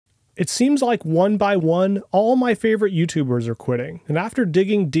It seems like one by one, all my favorite YouTubers are quitting, and after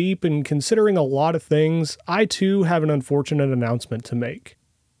digging deep and considering a lot of things, I too have an unfortunate announcement to make.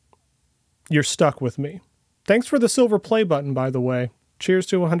 You're stuck with me. Thanks for the silver play button, by the way. Cheers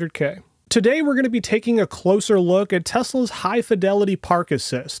to 100K. Today we're going to be taking a closer look at Tesla's high-fidelity park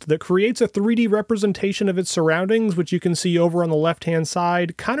assist that creates a 3D representation of its surroundings, which you can see over on the left-hand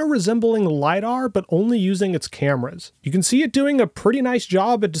side, kind of resembling LiDAR, but only using its cameras. You can see it doing a pretty nice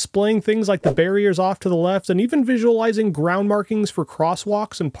job at displaying things like the barriers off to the left, and even visualizing ground markings for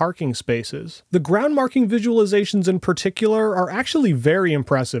crosswalks and parking spaces. The ground marking visualizations in particular are actually very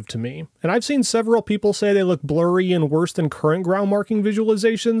impressive to me, and I've seen several people say they look blurry and worse than current ground marking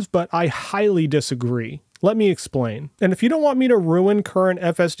visualizations, but I highly disagree. Let me explain. And if you don't want me to ruin current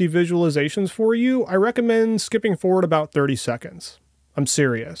FSD visualizations for you, I recommend skipping forward about 30 seconds. I'm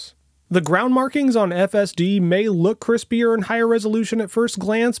serious. The ground markings on FSD may look crispier and higher resolution at first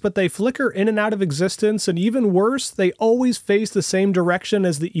glance, but they flicker in and out of existence, and even worse, they always face the same direction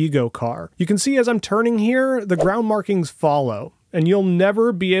as the ego car. You can see as I'm turning here, the ground markings follow, and you'll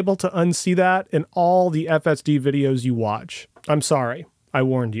never be able to unsee that in all the FSD videos you watch. I'm sorry, I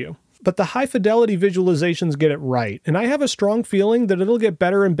warned you. But the high-fidelity visualizations get it right, and I have a strong feeling that it'll get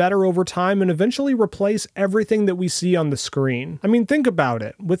better and better over time and eventually replace everything that we see on the screen. I mean, think about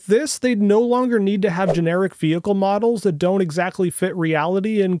it. With this, they'd no longer need to have generic vehicle models that don't exactly fit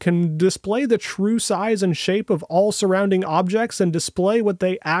reality and can display the true size and shape of all surrounding objects and display what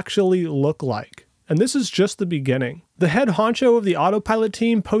they actually look like. And this is just the beginning. The head honcho of the Autopilot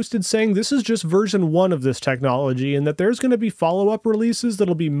team posted saying this is just version 1 of this technology and that there's going to be follow-up releases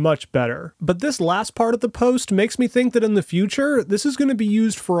that'll be much better. But this last part of the post makes me think that in the future, this is going to be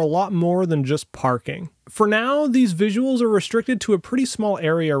used for a lot more than just parking. For now, these visuals are restricted to a pretty small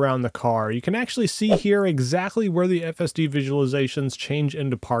area around the car. You can actually see here exactly where the FSD visualizations change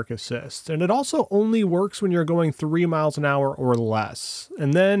into park assist. And it also only works when you're going 3 miles an hour or less.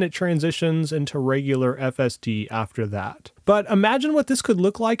 And then it transitions into regular FSD after that. But imagine what this could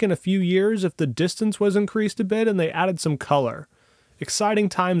look like in a few years if the distance was increased a bit and they added some color. Exciting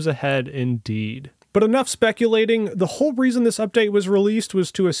times ahead indeed. But enough speculating, the whole reason this update was released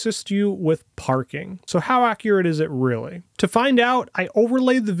was to assist you with parking. So how accurate is it really? To find out, I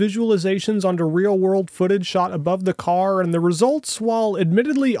overlaid the visualizations onto real-world footage shot above the car, and the results, while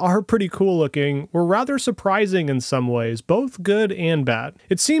admittedly are pretty cool looking, were rather surprising in some ways, both good and bad.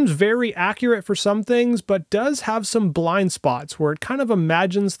 It seems very accurate for some things, but does have some blind spots where it kind of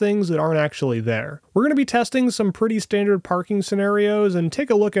imagines things that aren't actually there. We're going to be testing some pretty standard parking scenarios and take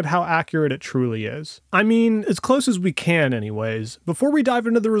a look at how accurate it truly is. I mean, as close as we can anyways. Before we dive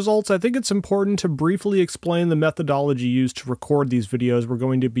into the results, I think it's important to briefly explain the methodology used to record these videos we're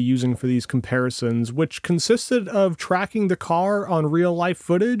going to be using for these comparisons, which consisted of tracking the car on real-life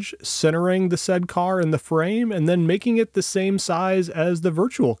footage, centering the said car in the frame, and then making it the same size as the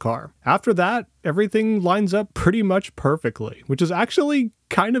virtual car. After that, everything lines up pretty much perfectly, which is actually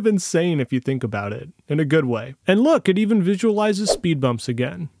kind of insane if you think about it, in a good way. And look, it even visualizes speed bumps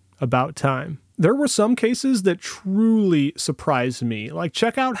again. About time. There were some cases that truly surprised me, like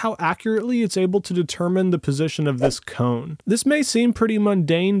check out how accurately it's able to determine the position of this cone. This may seem pretty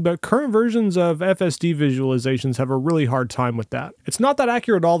mundane, but current versions of FSD visualizations have a really hard time with that. It's not that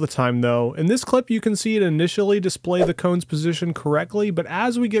accurate all the time though. In this clip you can see it initially display the cone's position correctly, but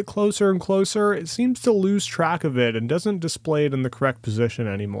as we get closer and closer, it seems to lose track of it and doesn't display it in the correct position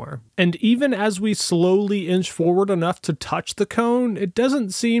anymore. And even as we slowly inch forward enough to touch the cone, it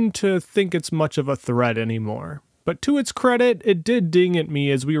doesn't seem to think it's much of a threat anymore. But to its credit, it did ding at me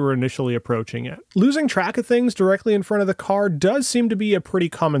as we were initially approaching it. Losing track of things directly in front of the car does seem to be a pretty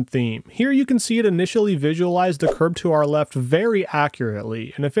common theme. Here you can see it initially visualize the curb to our left very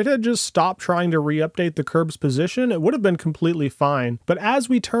accurately, and if it had just stopped trying to re-update the curb's position, it would have been completely fine. But as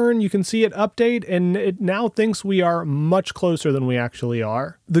we turn, you can see it update, and it now thinks we are much closer than we actually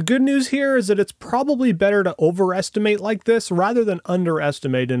are. The good news here is that it's probably better to overestimate like this rather than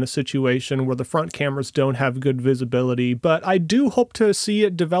underestimate in a situation where the front cameras don't have good visibility, but I do hope to see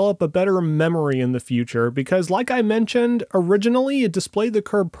it develop a better memory in the future because, like I mentioned, originally it displayed the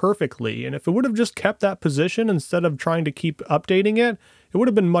curb perfectly, and if it would have just kept that position instead of trying to keep updating it, it would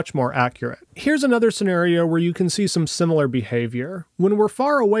have been much more accurate. Here's another scenario where you can see some similar behavior. When we're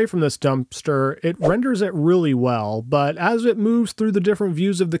far away from this dumpster, it renders it really well, but as it moves through the different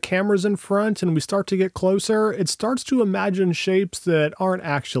views of the cameras in front and we start to get closer, it starts to imagine shapes that aren't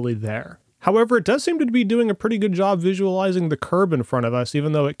actually there. However, it does seem to be doing a pretty good job visualizing the curb in front of us,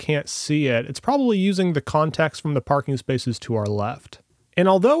 even though it can't see it. It's probably using the context from the parking spaces to our left. And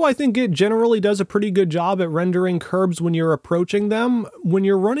although I think it generally does a pretty good job at rendering curbs when you're approaching them, when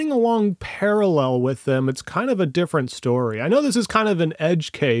you're running along parallel with them, it's kind of a different story. I know this is kind of an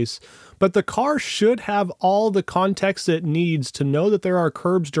edge case, but the car should have all the context it needs to know that there are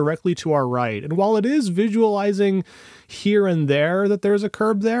curbs directly to our right. And while it is visualizing here and there that there's a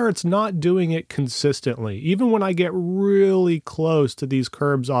curb there, it's not doing it consistently, even when I get really close to these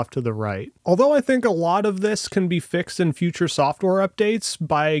curbs off to the right. Although I think a lot of this can be fixed in future software updates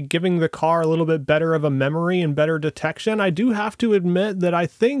by giving the car a little bit better of a memory and better detection, I do have to admit that I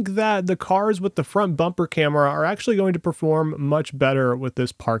think that the cars with the front bumper camera are actually going to perform much better with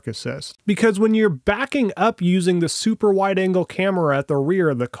this park assist. Because when you're backing up using the super wide angle camera at the rear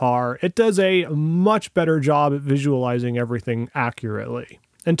of the car, it does a much better job at visualizing everything accurately.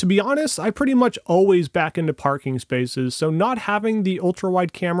 And to be honest, I pretty much always back into parking spaces, so not having the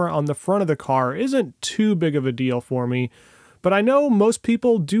ultra-wide camera on the front of the car isn't too big of a deal for me. But I know most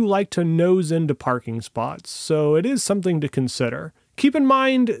people do like to nose into parking spots, so it is something to consider. Keep in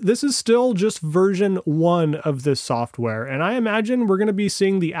mind, this is still just version 1 of this software, and I imagine we're going to be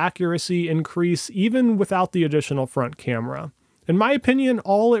seeing the accuracy increase even without the additional front camera. In my opinion,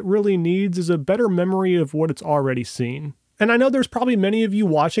 all it really needs is a better memory of what it's already seen. And I know there's probably many of you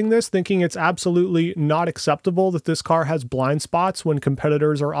watching this thinking it's absolutely not acceptable that this car has blind spots when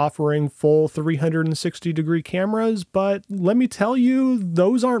competitors are offering full 360-degree cameras, but let me tell you,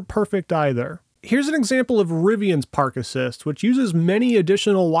 those aren't perfect either. Here's an example of Rivian's Park Assist, which uses many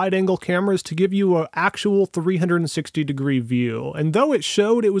additional wide-angle cameras to give you an actual 360-degree view. And though it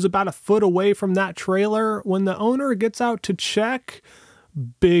showed it was about a foot away from that trailer, when the owner gets out to check,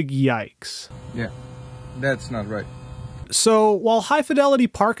 big yikes. Yeah, that's not right. So while High Fidelity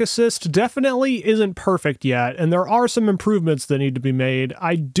Park Assist definitely isn't perfect yet, and there are some improvements that need to be made,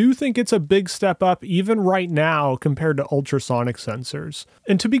 I do think it's a big step up even right now compared to ultrasonic sensors.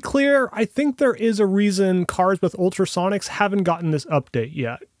 And to be clear, I think there is a reason cars with ultrasonics haven't gotten this update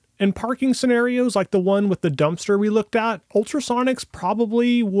yet. In parking scenarios like the one with the dumpster we looked at, ultrasonics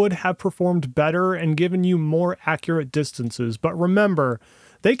probably would have performed better and given you more accurate distances, but remember,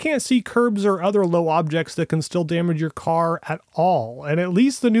 they can't see curbs or other low objects that can still damage your car at all, and at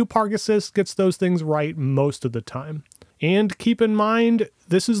least the new Park Assist gets those things right most of the time. And keep in mind,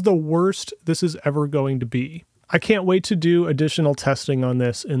 this is the worst this is ever going to be. I can't wait to do additional testing on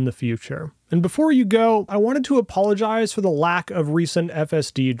this in the future. And before you go, I wanted to apologize for the lack of recent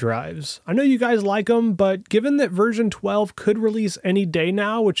FSD drives. I know you guys like them, but given that version 12 could release any day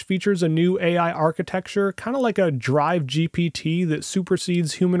now, which features a new AI architecture, kind of like a Drive GPT that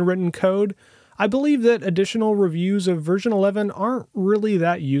supersedes human-written code, I believe that additional reviews of version 11 aren't really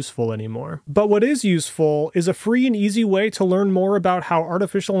that useful anymore. But what is useful is a free and easy way to learn more about how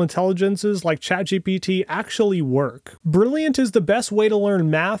artificial intelligences like ChatGPT actually work. Brilliant is the best way to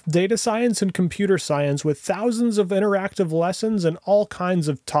learn math, data science, and computer science with thousands of interactive lessons and all kinds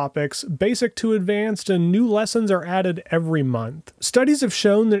of topics, basic to advanced, and new lessons are added every month. Studies have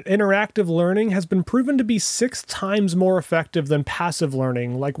shown that interactive learning has been proven to be 6 times more effective than passive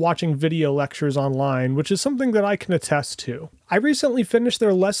learning, like watching video lectures online, which is something that I can attest to. I recently finished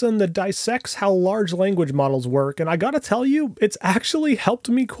their lesson that dissects how large language models work, and I gotta tell you, it's actually helped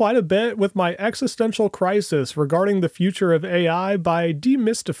me quite a bit with my existential crisis regarding the future of AI by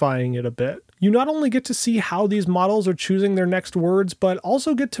demystifying it a bit. You not only get to see how these models are choosing their next words, but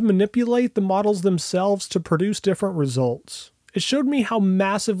also get to manipulate the models themselves to produce different results. It showed me how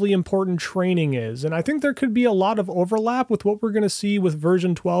massively important training is, and I think there could be a lot of overlap with what we're going to see with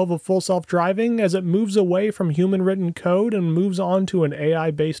version 12 of Full Self-Driving as it moves away from human-written code and moves on to an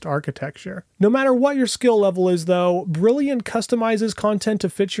AI-based architecture. No matter what your skill level is though, Brilliant customizes content to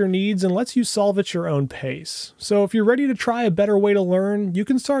fit your needs and lets you solve at your own pace. So if you're ready to try a better way to learn, you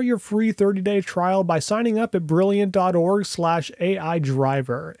can start your free 30-day trial by signing up at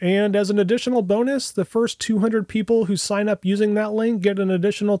brilliant.org/AI-driver. And as an additional bonus, the first 200 people who sign up using that link get an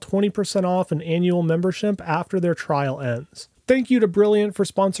additional 20% off an annual membership after their trial ends. Thank you to Brilliant for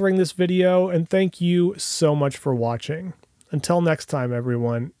sponsoring this video, and thank you so much for watching. Until next time,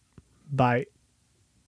 everyone, bye.